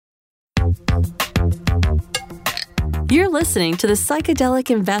You're listening to the Psychedelic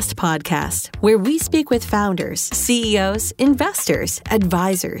Invest Podcast, where we speak with founders, CEOs, investors,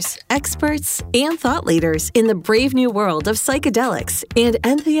 advisors, experts, and thought leaders in the brave new world of psychedelics and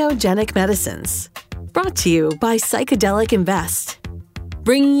entheogenic medicines. Brought to you by Psychedelic Invest,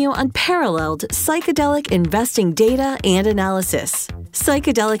 bringing you unparalleled psychedelic investing data and analysis.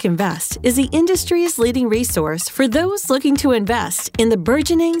 Psychedelic Invest is the industry's leading resource for those looking to invest in the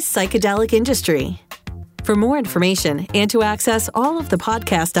burgeoning psychedelic industry. For more information and to access all of the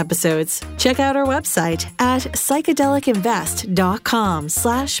podcast episodes, check out our website at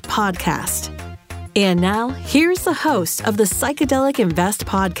psychedelicinvest.com/podcast. And now, here's the host of the Psychedelic Invest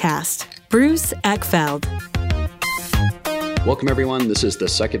Podcast, Bruce Eckfeld. Welcome, everyone. This is the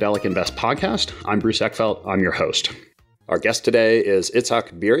Psychedelic Invest Podcast. I'm Bruce Eckfeld. I'm your host. Our guest today is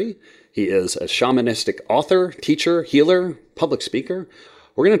Itzhak Beery. He is a shamanistic author, teacher, healer, public speaker.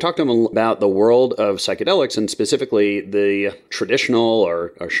 We're going to talk to him about the world of psychedelics and specifically the traditional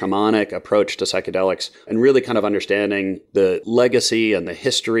or shamanic approach to psychedelics and really kind of understanding the legacy and the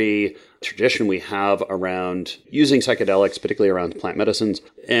history, tradition we have around using psychedelics, particularly around plant medicines,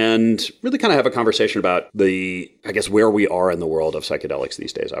 and really kind of have a conversation about where we are in the world of psychedelics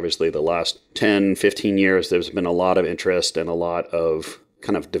these days. Obviously, the last 10, 15 years, there's been a lot of interest and a lot of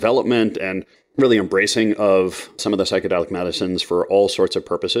kind of development and really embracing of some of the psychedelic medicines for all sorts of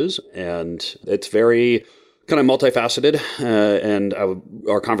purposes. And it's very kind of multifaceted. And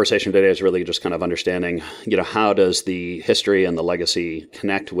our conversation today is really just kind of understanding, how does the history and the legacy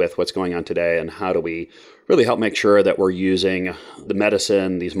connect with what's going on today? And how do we really help make sure that we're using the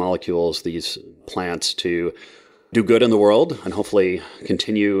medicine, these molecules, these plants to do good in the world and hopefully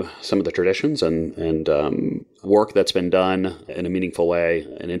continue some of the traditions and work that's been done in a meaningful way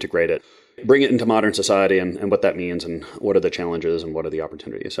and integrate it. Bring it into modern society and what that means and what are the challenges and what are the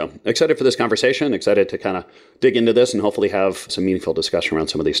opportunities. So excited for this conversation, excited to kind of dig into this and hopefully have some meaningful discussion around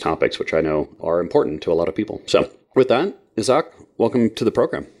some of these topics, which I know are important to a lot of people. So with that, Itzhak, welcome to the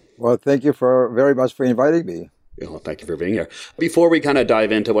program. Well, thank you very much for inviting me. Well, thank you for being here. Before we kind of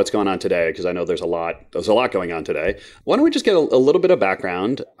dive into what's going on today, because I know there's a lot going on today, why don't we just get a little bit of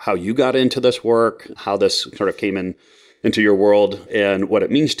background, how you got into this work, how this sort of came into your world and what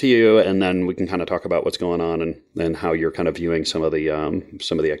it means to you, and then we can kind of talk about what's going on and how you're kind of viewing some of the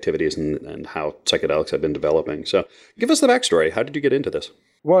activities and how psychedelics have been developing. So give us the backstory. How did you get into this?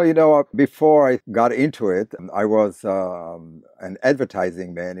 Well, before I got into it, I was an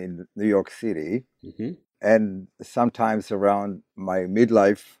advertising man in New York City. Mm-hmm. And sometimes around my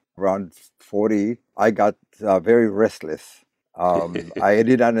midlife, around 40, I got very restless. I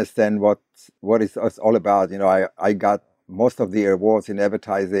didn't understand what it's all about. I got most of the awards in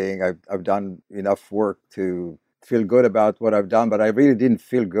advertising. I've done enough work to feel good about what I've done, but I really didn't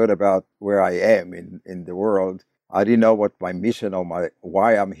feel good about where I am in the world. I didn't know what my mission or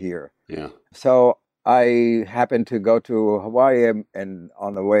why I'm here. Yeah. So I happened to go to Hawaii, and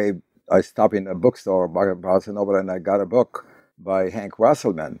on the way, I stopped in a bookstore, Barnes & Noble, and I got a book by Hank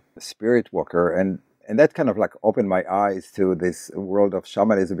Wasselman, Spirit Walker, and that kind of like opened my eyes to this world of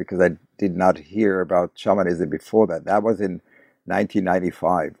shamanism because I did not hear about shamanism before that. That was in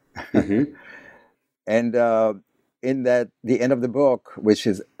 1995. Mm-hmm. And in the end of the book, which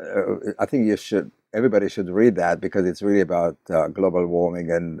is, I think everybody should read that because it's really about global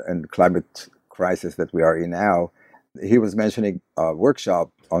warming and climate crisis that we are in now. He was mentioning a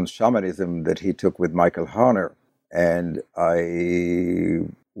workshop on shamanism that he took with Michael Harner. And I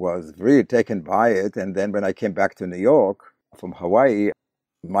was really taken by it. And then when I came back to New York from Hawaii,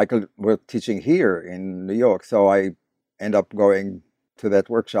 Michael was teaching here in New York. So I ended up going to that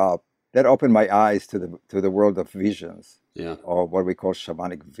workshop. That opened my eyes to the world of visions, or what we call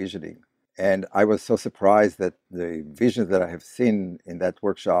shamanic visioning. And I was so surprised that the visions that I have seen in that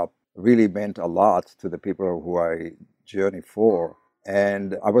workshop really meant a lot to the people who I journey for.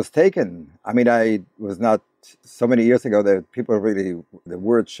 And I was taken. I mean, I was not, so many years ago that people really, the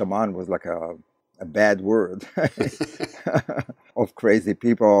word shaman was like a bad word of crazy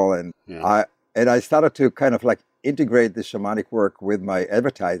people. And I started to kind of like integrate the shamanic work with my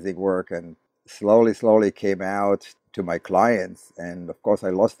advertising work, and slowly came out to my clients. And of course, I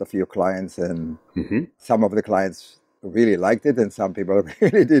lost a few clients, and some of the clients really liked it, and some people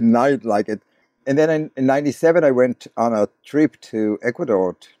really did not like it. And then in 97, I went on a trip to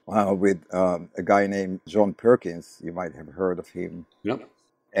Ecuador with a guy named John Perkins. You might have heard of him. Yep.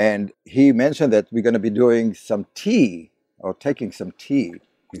 And he mentioned that we're going to be doing some tea, or taking some tea.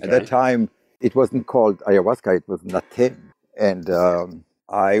 Okay. At that time, it wasn't called ayahuasca, it was natem. And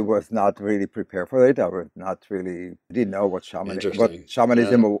I was not really prepared for it. Didn't know what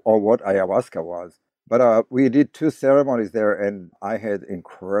shamanism Yeah. or what ayahuasca was. But we did 2 ceremonies there, and I had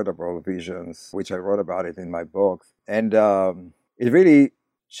incredible visions, which I wrote about it in my books. And it really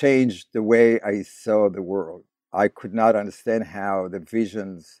changed the way I saw the world. I could not understand how the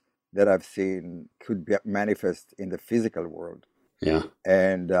visions that I've seen could be manifest in the physical world. Yeah.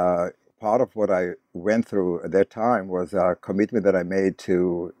 And part of what I went through at that time was a commitment that I made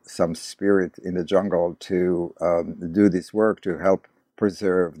to some spirit in the jungle to do this work to help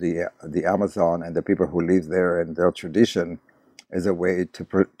preserve the Amazon and the people who live there and their tradition as a way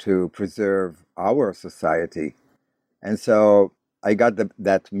to preserve our society. And so I got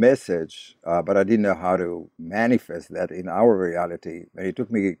that message, but I didn't know how to manifest that in our reality. And it took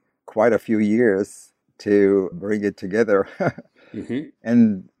me quite a few years to bring it together. Mm-hmm.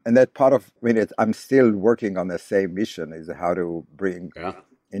 And that part of, I'm still working on the same mission, is how to bring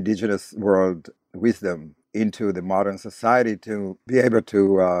indigenous world wisdom into the modern society to be able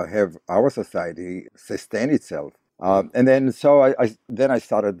to have our society sustain itself. And then so I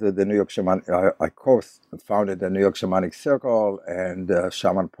started the New York Shaman. I founded the New York Shamanic Circle and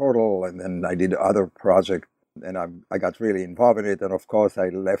Shaman Portal, and then I did other projects. And I got really involved in it. And of course, I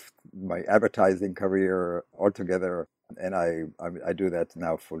left my advertising career altogether, and I do that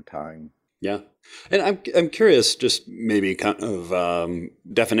now full time. Yeah. And I'm curious, just maybe kind of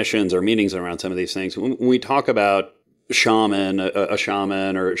definitions or meanings around some of these things. When we talk about shaman, a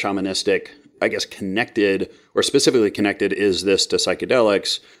shaman or shamanistic, I guess connected or specifically connected, is this to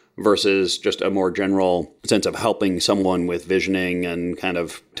psychedelics versus just a more general sense of helping someone with visioning and kind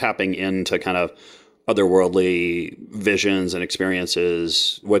of tapping into kind of otherworldly visions and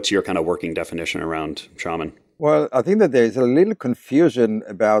experiences? What's your kind of working definition around shaman? Well, I think that there's a little confusion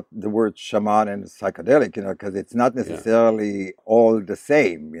about the word shaman and psychedelic, because it's not necessarily all the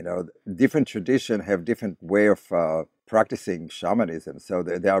same. Different traditions have different way of practicing shamanism. So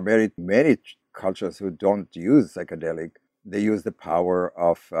there are many cultures who don't use psychedelic. They use the power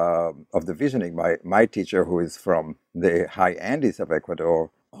of the visioning. My teacher, who is from the high Andes of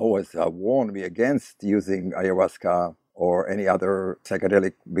Ecuador, always warned me against using ayahuasca or any other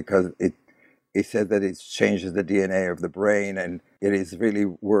psychedelic because it says that it changes the DNA of the brain, and it is really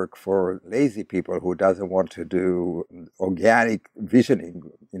work for lazy people who doesn't want to do organic visioning.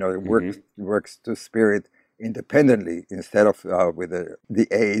 It works to spirit independently instead of with the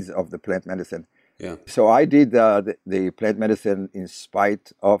aids of the plant medicine. Yeah. So I did the plant medicine in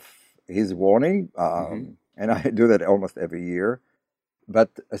spite of his warning, and I do that almost every year. But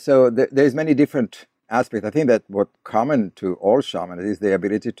so there's many different aspects. I think that what common to all shamans is the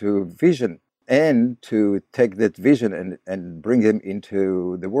ability to vision and to take that vision and bring them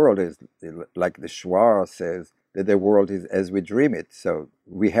into the world. Is like the Shwar says, that the world is as we dream it. So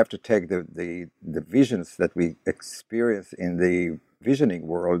we have to take the visions that we experience in the visioning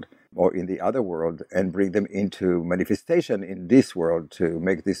world or in the other world and bring them into manifestation in this world to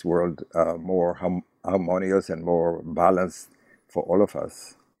make this world more harmonious and more balanced for all of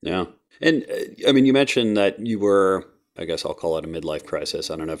us. Yeah. And you mentioned that you were, I guess I'll call it a midlife crisis.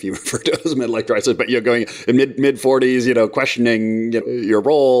 I don't know if you refer to it as a midlife crisis, but you're going in mid 40s, questioning your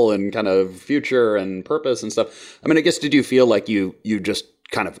role and kind of future and purpose and stuff. I guess, did you feel like you just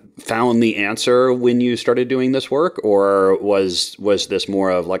kind of found the answer when you started doing this work, or was this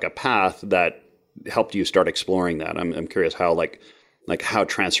more of like a path that helped you start exploring that? I'm curious how like how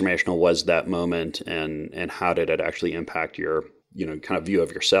transformational was that moment, and how did it actually impact your kind of view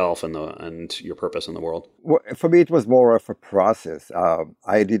of yourself and your purpose in the world? Well, for me, it was more of a process.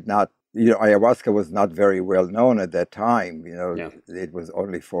 I did not, ayahuasca was not very well known at that time. It was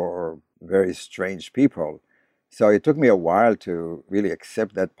only for very strange people. So it took me a while to really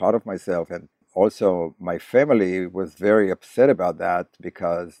accept that part of myself. And also my family was very upset about that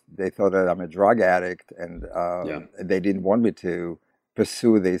because they thought that I'm a drug addict, and they didn't want me to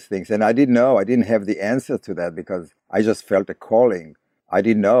pursue these things. And I didn't know. I didn't have the answer to that because I just felt a calling. I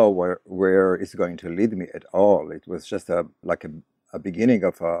didn't know where it's going to lead me at all. It was just a beginning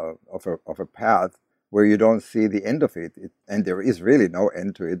of a path where you don't see the end of it, and there is really no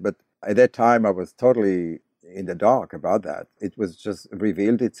end to it. But at that time, I was totally in the dark about that. It was just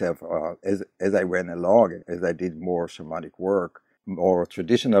revealed itself as I went along, as I did more shamanic work, more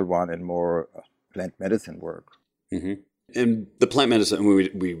traditional one, and more plant medicine work. Mm-hmm. And the plant medicine,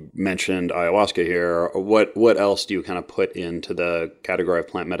 we mentioned ayahuasca here. What else do you kind of put into the category of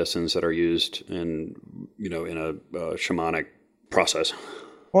plant medicines that are used in a shamanic process?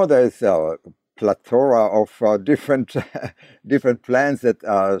 Well, there's plethora of different different plants that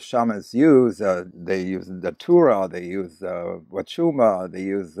shamans use. They use datura, they use wachuma, they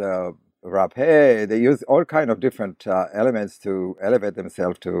use rapé, they use all kind of different elements to elevate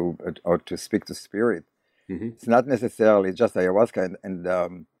themselves to or to speak to spirit. Mm-hmm. It's not necessarily just ayahuasca,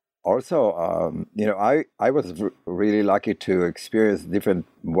 and also, I was really lucky to experience different,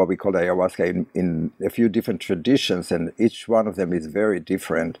 what we call ayahuasca, in a few different traditions, and each one of them is very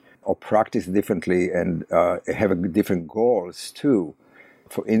different or practiced differently and have different goals too.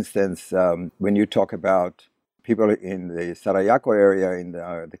 For instance, when you talk about people in the Sarayaco area, in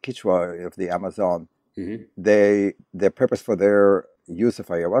the Quichua of the Amazon, mm-hmm. Their purpose for their use of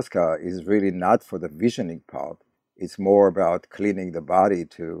ayahuasca is really not for the visioning part. It's more about cleaning the body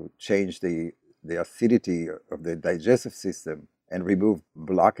to change the acidity of the digestive system and remove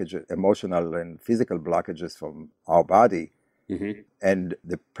blockages, emotional and physical blockages from our body. Mm-hmm. And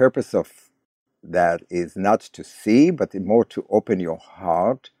the purpose of that is not to see, but more to open your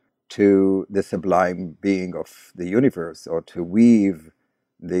heart to the sublime being of the universe, or to weave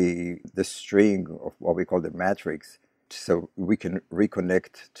the string of what we call the matrix, so we can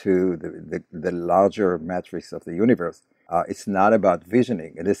reconnect to the larger matrix of the universe. It's not about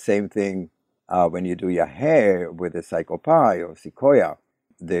visioning. And the same thing when you do your hair with the psychopai or sequoia.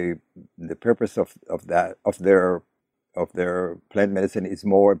 The purpose of their plant medicine is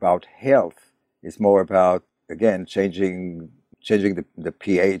more about health. It's more about, again, changing the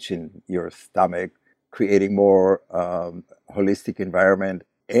pH in your stomach, creating more holistic environment.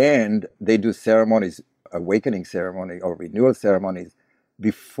 And they do ceremonies, awakening ceremony or renewal ceremonies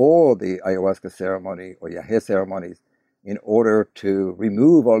before the ayahuasca ceremony or yahe ceremonies, in order to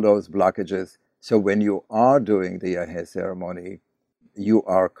remove all those blockages. So when you are doing the yahe ceremony, you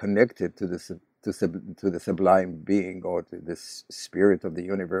are connected to the sublime being, or to the spirit of the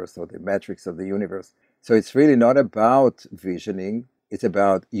universe, or the matrix of the universe. So it's really not about visioning. It's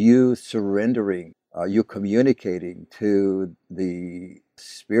about you surrendering, you communicating to the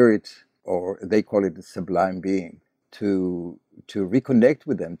spirit, or they call it the sublime being, to reconnect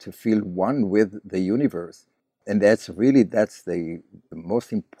with them, to feel one with the universe. And that's the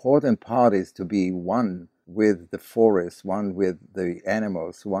most important part, is to be one with the forest, one with the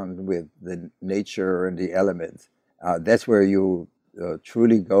animals, one with the nature and the elements. That's where you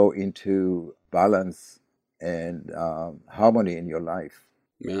truly go into balance and harmony in your life.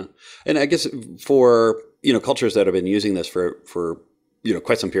 Yeah. And I guess for, cultures that have been using this for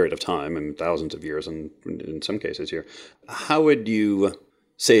quite some period of time, and thousands of years, and in some cases here, how would you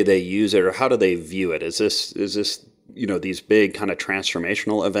say they use it, or how do they view it? Is this these big kind of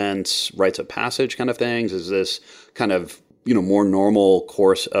transformational events, rites of passage kind of things? Is this kind of more normal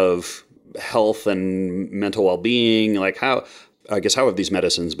course of health and mental well-being? Like, how have these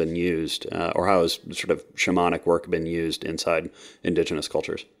medicines been used, or how has sort of shamanic work been used inside indigenous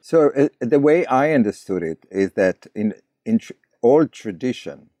cultures? So the way I understood it is that in old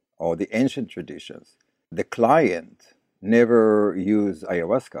tradition, or the ancient traditions, the client never used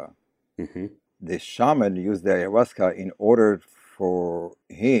ayahuasca. Mm-hmm. The shaman used the ayahuasca in order for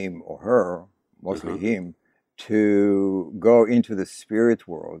him or her, mostly him, to go into the spirit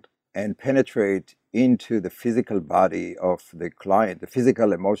world and penetrate into the physical body of the client, the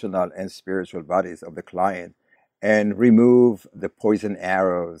physical, emotional, and spiritual bodies of the client, and remove the poison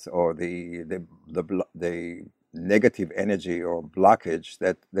arrows or the negative energy or blockage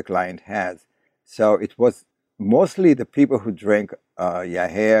that the client has. So it was mostly the people who drank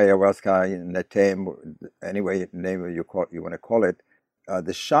yahe, ayahuasca, netem, anyway name you want to call it.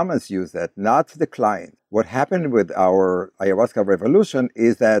 The shamans use that, not the client. What happened with our ayahuasca revolution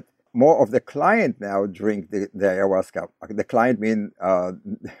is that more of the client now drink the ayahuasca. The client means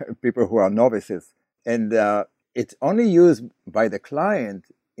people who are novices. And it's only used by the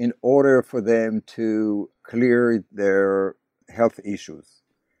client in order for them to clear their health issues.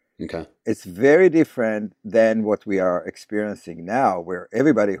 Okay. It's very different than what we are experiencing now, where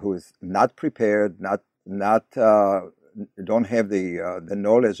everybody who's not prepared, don't have the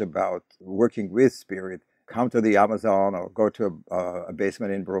knowledge about working with spirit, come to the Amazon or go to a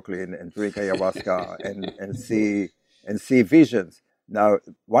basement in Brooklyn and drink ayahuasca and see visions. Now,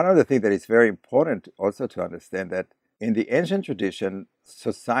 one of the things that is very important also to understand, that in the ancient tradition,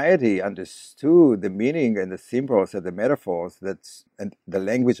 society understood the meaning and the symbols and the metaphors, and the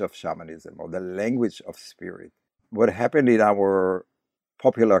language of shamanism, or the language of spirit. What happened in our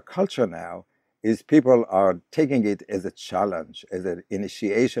popular culture now is people are taking it as a challenge, as an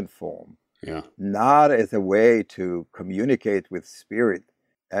initiation form, not as a way to communicate with spirit.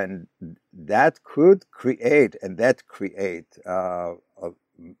 And that could create,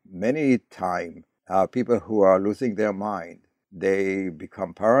 many times people who are losing their mind, they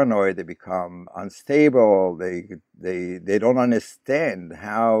become paranoid, they become unstable, they don't understand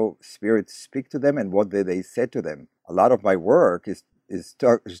how spirits speak to them and what they say to them. A lot of my work is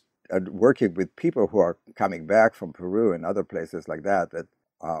working with people who are coming back from Peru and other places like that,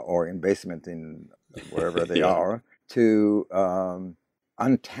 or in basement in wherever they are, to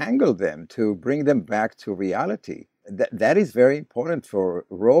untangle them, to bring them back to reality. That is very important for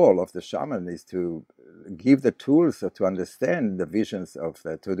role of the shaman, is to give the tools to understand the visions of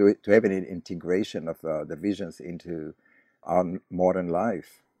to have an integration of the visions into our modern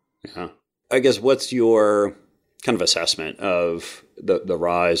life. Yeah. I guess what's your kind of assessment of the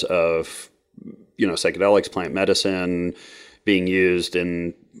rise of, psychedelics, plant medicine being used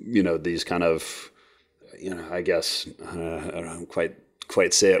in, these kind of, I guess, I don't know, quite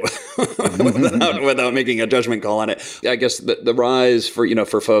say it without making a judgment call on it. I guess the rise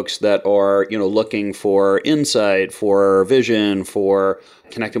for folks that are looking for insight, for vision, for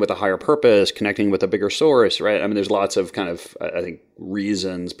connecting with a higher purpose, connecting with a bigger source, right? I mean, there's lots of kind of, I think,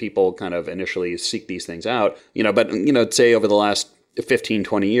 reasons people kind of initially seek these things out, but say over the last 15,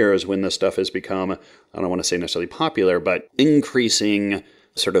 20 years, when this stuff has become, I don't want to say necessarily popular, but increasing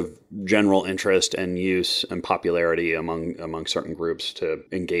sort of general interest and use and popularity among certain groups to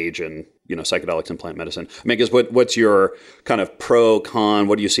engage in, psychedelics and plant medicine. I mean, I guess what's your kind of pro con?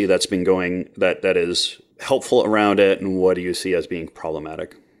 What do you see that's been going that is helpful around it, and what do you see as being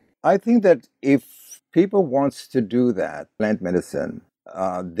problematic? I think that if people wants to do that, plant medicine,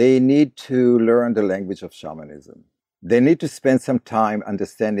 they need to learn the language of shamanism. They need to spend some time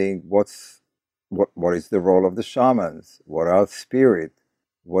understanding what is the role of the shamans, what are spirit,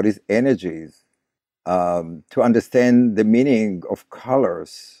 what is energies, to understand the meaning of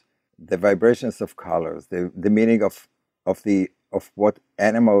colors, the vibrations of colors, the meaning of what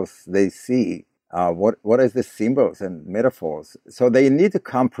animals they see, what is the symbols and metaphors. So they need to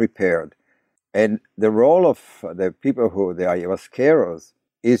come prepared. And the role of the people the ayahuasqueros,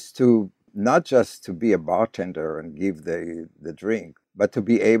 is to not just to be a bartender and give the drink, but to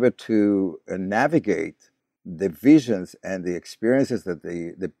be able to navigate the visions and the experiences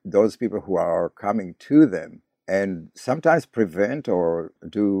that those people who are coming to them, and sometimes prevent or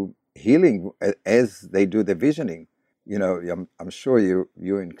do healing as they do the visioning. I'm sure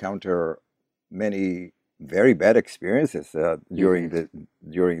you encounter many very bad experiences during the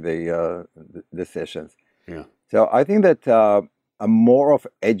sessions. Yeah. So I think that a more of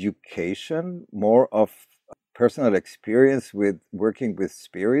education, more of personal experience with working with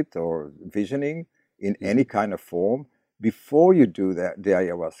spirit or visioning in any kind of form before you do the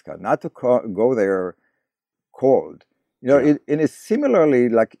ayahuasca, not to go there cold. It is similarly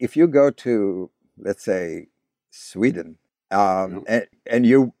like if you go to, let's say, Sweden, and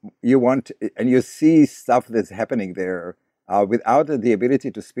you want, and you see stuff that's happening there without the ability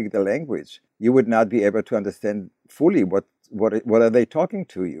to speak the language, you would not be able to understand fully what are they talking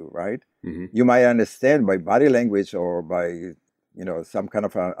to you, right? Mm-hmm. You might understand by body language or by some kind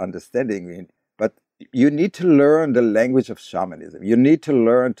of understanding, but you need to learn the language of shamanism. You need to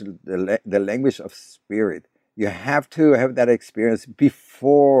learn the language of spirit. You have to have that experience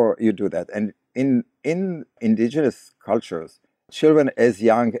before you do that. And in indigenous cultures, children as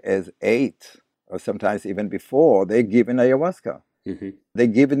young as 8, or sometimes even before, they give in ayahuasca. Mm-hmm. They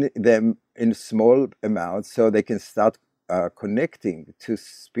give them in small amounts so they can start connecting to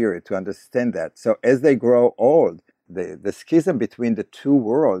spirit, to understand that. So as they grow old, the schism between the two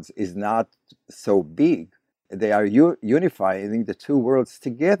worlds is not so big. They are unifying the two worlds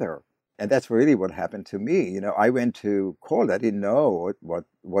together. And that's really what happened to me. I went to cold. I didn't know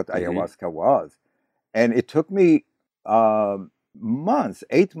what ayahuasca was. And it took me months,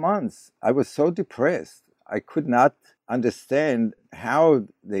 8 months. I was so depressed. I could not understand how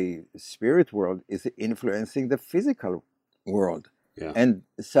the spirit world is influencing the physical world. Yeah. And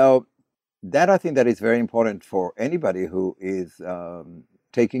so that, I think, that is very important for anybody who is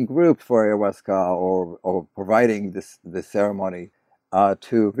taking groups for ayahuasca or providing the ceremony,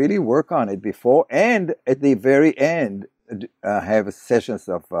 to really work on it before and at the very end have sessions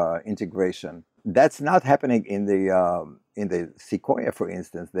of integration. That's not happening in the Sequoia, for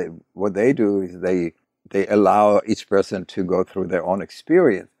instance. What they do is they allow each person to go through their own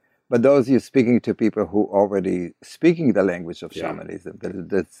experience. But those you're speaking to people who already speaking the language of shamanism,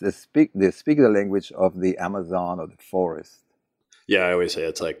 they speak the language of the Amazon or the forest. Yeah, I always say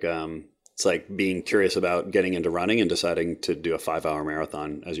it's It's like being curious about getting into running and deciding to do a 5-hour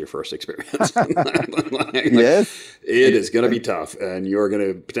marathon as your first experience. Yes. It is going to be tough, and you're going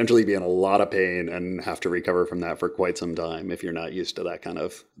to potentially be in a lot of pain and have to recover from that for quite some time if you're not used to that kind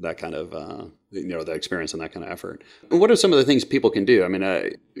of the experience and that kind of effort. What are some of the things people can do? I mean,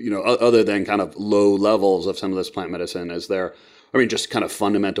 other than kind of low levels of some of this plant medicine, is there, just kind of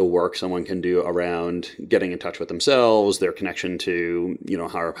fundamental work someone can do around getting in touch with themselves, their connection to,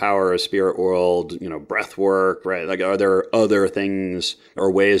 higher power, spirit world, breath work, right? Like, are there other things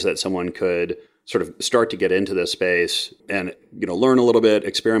or ways that someone could sort of start to get into this space and, learn a little bit,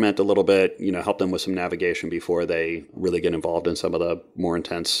 experiment a little bit, help them with some navigation before they really get involved in some of the more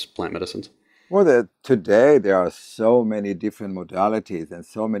intense plant medicines? Well, today there are so many different modalities and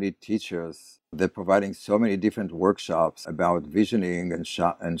so many teachers. They're providing so many different workshops about visioning and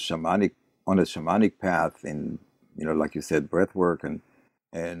shamanic, on a shamanic path in, like you said, breath work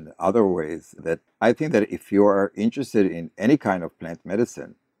and other ways, that I think that if you are interested in any kind of plant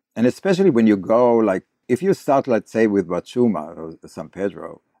medicine, and especially when you go, like if you start, let's say, with Bachuma or San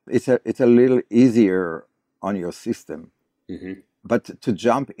Pedro, it's a little easier on your system. Mm-hmm. But to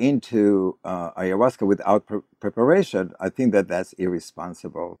jump into ayahuasca without preparation, I think that's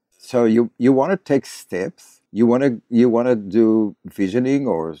irresponsible. So you want to take steps. You want to do visioning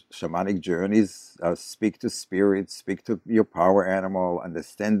or shamanic journeys. Speak to spirits. Speak to your power animal.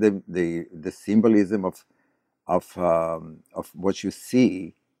 Understand the symbolism of what you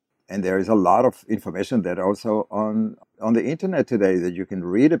see. And there is a lot of information that also on the internet today that you can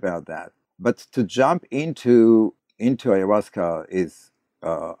read about that. But to jump into ayahuasca is,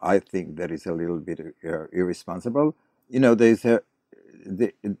 I think, that is a little bit irresponsible.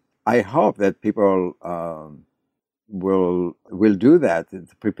 I hope that people will do that to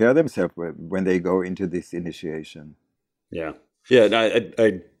prepare themselves when they go into this initiation. Yeah.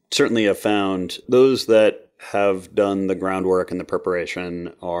 I certainly have found those that have done the groundwork and the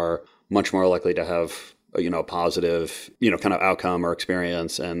preparation are much more likely to have a positive kind of outcome or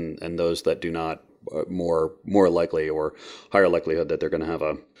experience, and those that do not, more likely or higher likelihood that they're going to have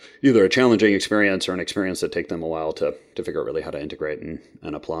either a challenging experience or an experience that take them a while to figure out really how to integrate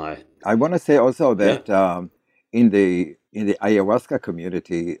and apply. I want to say also that in the ayahuasca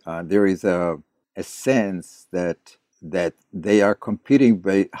community, there is a sense that they are competing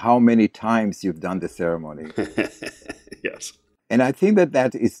by how many times you've done the ceremony. Yes. And I think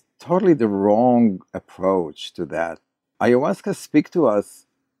that is totally the wrong approach to that. Ayahuasca speaks to us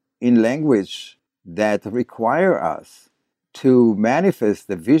in language that require us to manifest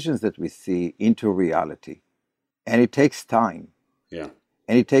the visions that we see into reality. And it takes time. Yeah.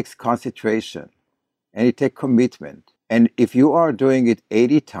 And it takes concentration. And it takes commitment. And if you are doing it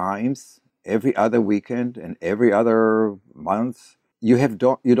 80 times every other weekend and every other month, you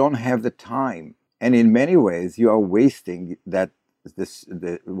don't have the time. And in many ways, you are wasting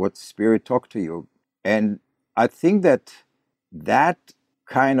what spirit talked to you. And I think that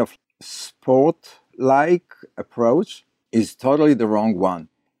kind of sport-like approach is totally the wrong one,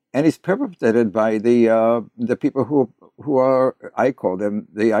 and it's perpetrated by the people who are, I call them,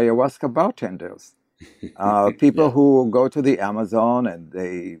 the ayahuasca bartenders. People who go to the Amazon and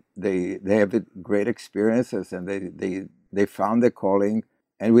they have great experiences, and they found their calling,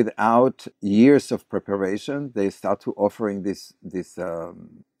 and without years of preparation, they start to offering this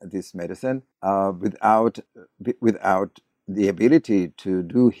medicine without the ability to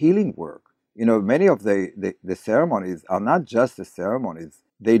do healing work. Many of the ceremonies are not just the ceremonies.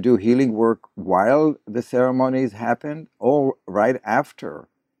 They do healing work while the ceremonies happen or right after.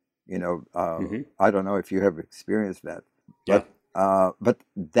 I don't know if you have experienced that. But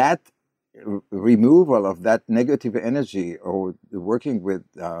that removal of that negative energy, or working with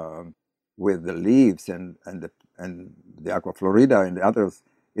the leaves and the aqua florida and the others,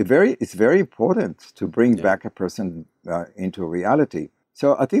 it's very important to bring back a person into reality.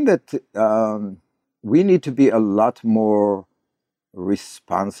 So I think that we need to be a lot more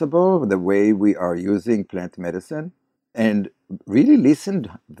responsible with the way we are using plant medicine, and really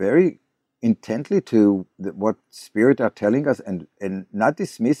listen very intently to what spirit are telling us, and not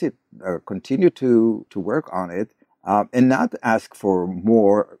dismiss it, continue to work on it, and not ask for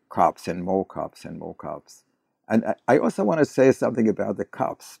more cups and more cups and more cups. And I also want to say something about the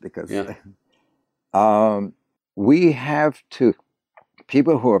cups, because we have to,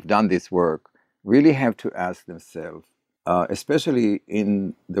 people who have done this work really have to ask themselves, especially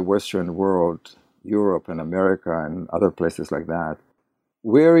in the Western world, Europe and America and other places like that,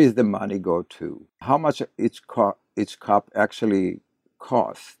 where is the money go to? How much each cup actually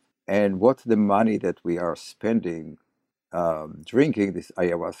costs? And what's the money that we are spending drinking this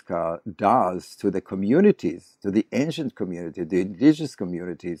ayahuasca does to the communities, to the ancient community, the indigenous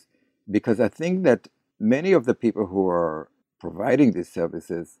communities, because I think that many of the people who are providing these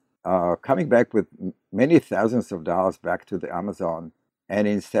services are coming back with many thousands of dollars back to the Amazon. And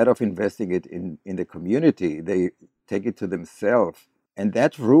instead of investing it in the community, they take it to themselves. And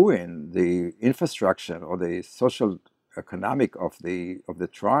that ruins the infrastructure or the social economic of the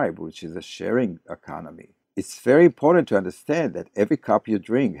tribe, which is a sharing economy. It's very important to understand that every cup you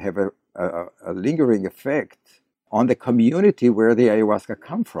drink have a lingering effect on the community where the ayahuasca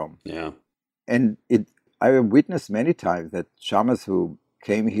come from. Yeah. And I have witnessed many times that shamans who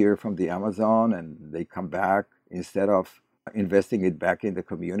came here from the Amazon and they come back, instead of investing it back in the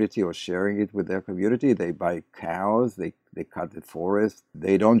community or sharing it with their community, they buy cows, they cut the forest.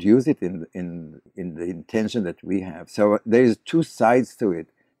 They don't use it in the intention that we have. So there's two sides to it.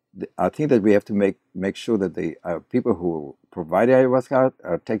 I think that we have to make sure that the people who provide ayahuasca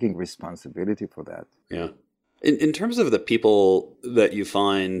are taking responsibility for that. Yeah. In terms of the people that you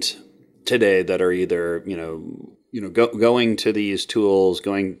find today that are either, going to these tools,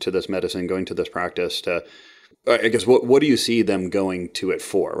 going to this medicine, going to this practice, I guess, what do you see them going to it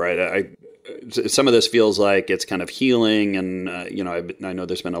for, right? Some of this feels like it's kind of healing, and I know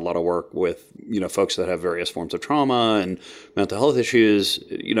there's been a lot of work with folks that have various forms of trauma and mental health issues.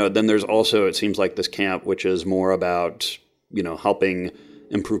 Then there's also, it seems like, this camp which is more about helping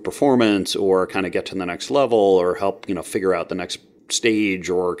improve performance or kind of get to the next level or help figure out the next stage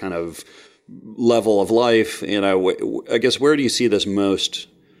or kind of level of life. I guess, where do you see this most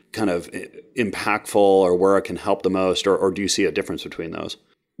kind of impactful, or where it can help the most, or do you see a difference between those?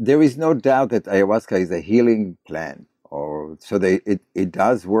 There is no doubt that ayahuasca is a healing plant, it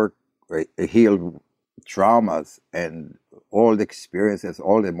does work, heal traumas and all the experiences,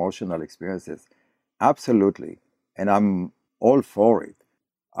 all the emotional experiences. Absolutely. And I'm all for it.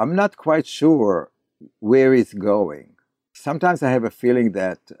 I'm not quite sure where it's going. Sometimes I have a feeling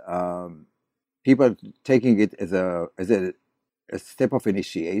that people are taking it as a step of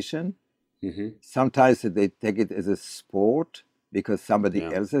initiation. Mm-hmm. Sometimes they take it as a sport because somebody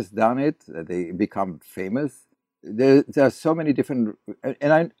else has done it. They become famous. There are so many different,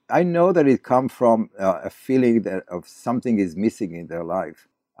 and I know that it comes from a feeling that of something is missing in their life.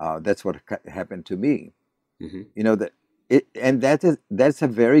 That's what happened to me. Mm-hmm. That's a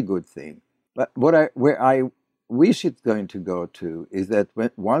very good thing. But where I wish it's going to go to is that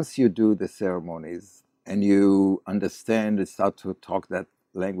once you do the ceremonies and you understand and start to talk that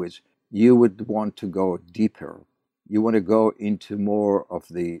language, you would want to go deeper. You want to go into more of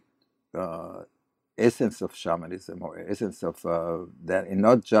the essence of shamanism, or essence of that, and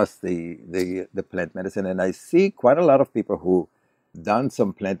not just the plant medicine. And I see quite a lot of people who done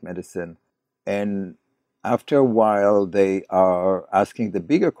some plant medicine, and after a while they are asking the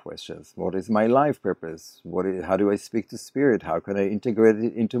bigger questions. What is my life purpose? How do I speak to spirit? How can I integrate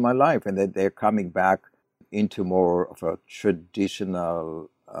it into my life? And then they're coming back into more of a traditional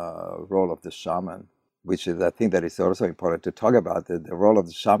role of the shaman, which is, I think that it's also important to talk about. The role of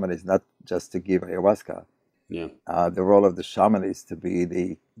the shaman is not just to give ayahuasca. Yeah. The role of the shaman is to be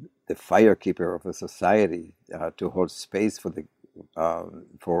the firekeeper of the society, to hold space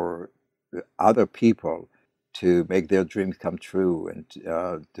for other people to make their dreams come true, and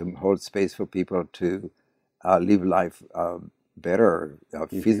to hold space for people to live life better,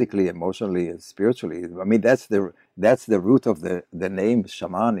 physically, emotionally, and spiritually. I mean, that's the root of the name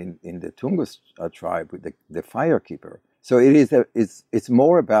shaman in the Tungus tribe, with the firekeeper. So it's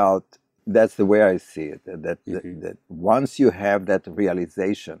more about, that's the way I see it, that once you have that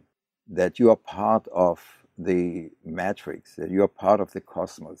realization that you are part of the matrix, that you are part of the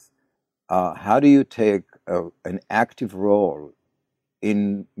cosmos, how do you take an active role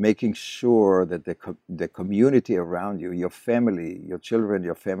in making sure that the community around you, your family, your children,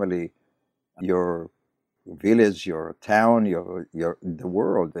 your family, your village, your town, the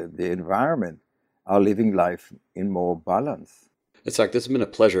world, the environment, are living life in more balance? Itzhak, this has been a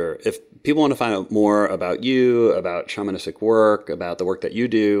pleasure. If people want to find out more about you, about shamanistic work, about the work that you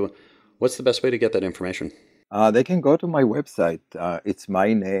do, what's the best way to get that information? They can go to my website. It's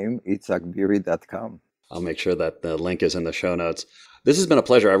my name, itzhakbeery.com. I'll make sure that the link is in the show notes. This has been a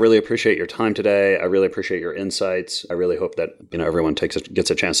pleasure. I really appreciate your time today. I really appreciate your insights. I really hope that everyone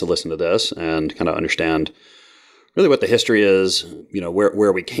gets a chance to listen to this and kind of understand really what the history is,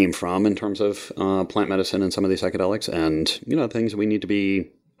 where we came from in terms of plant medicine and some of these psychedelics, and things we need to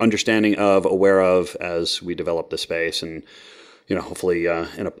be understanding of, aware of as we develop the space, and hopefully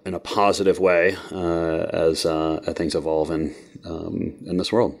in a positive way as things evolve in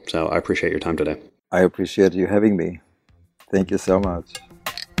this world. So I appreciate your time today. I appreciate you having me. Thank you so much.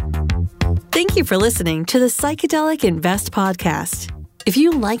 Thank you for listening to the Psychedelic Invest Podcast. If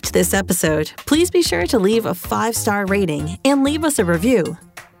you liked this episode, please be sure to leave a 5-star rating and leave us a review.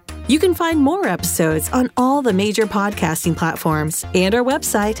 You can find more episodes on all the major podcasting platforms and our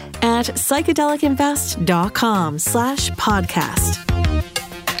website at psychedelicinvest.com/podcast.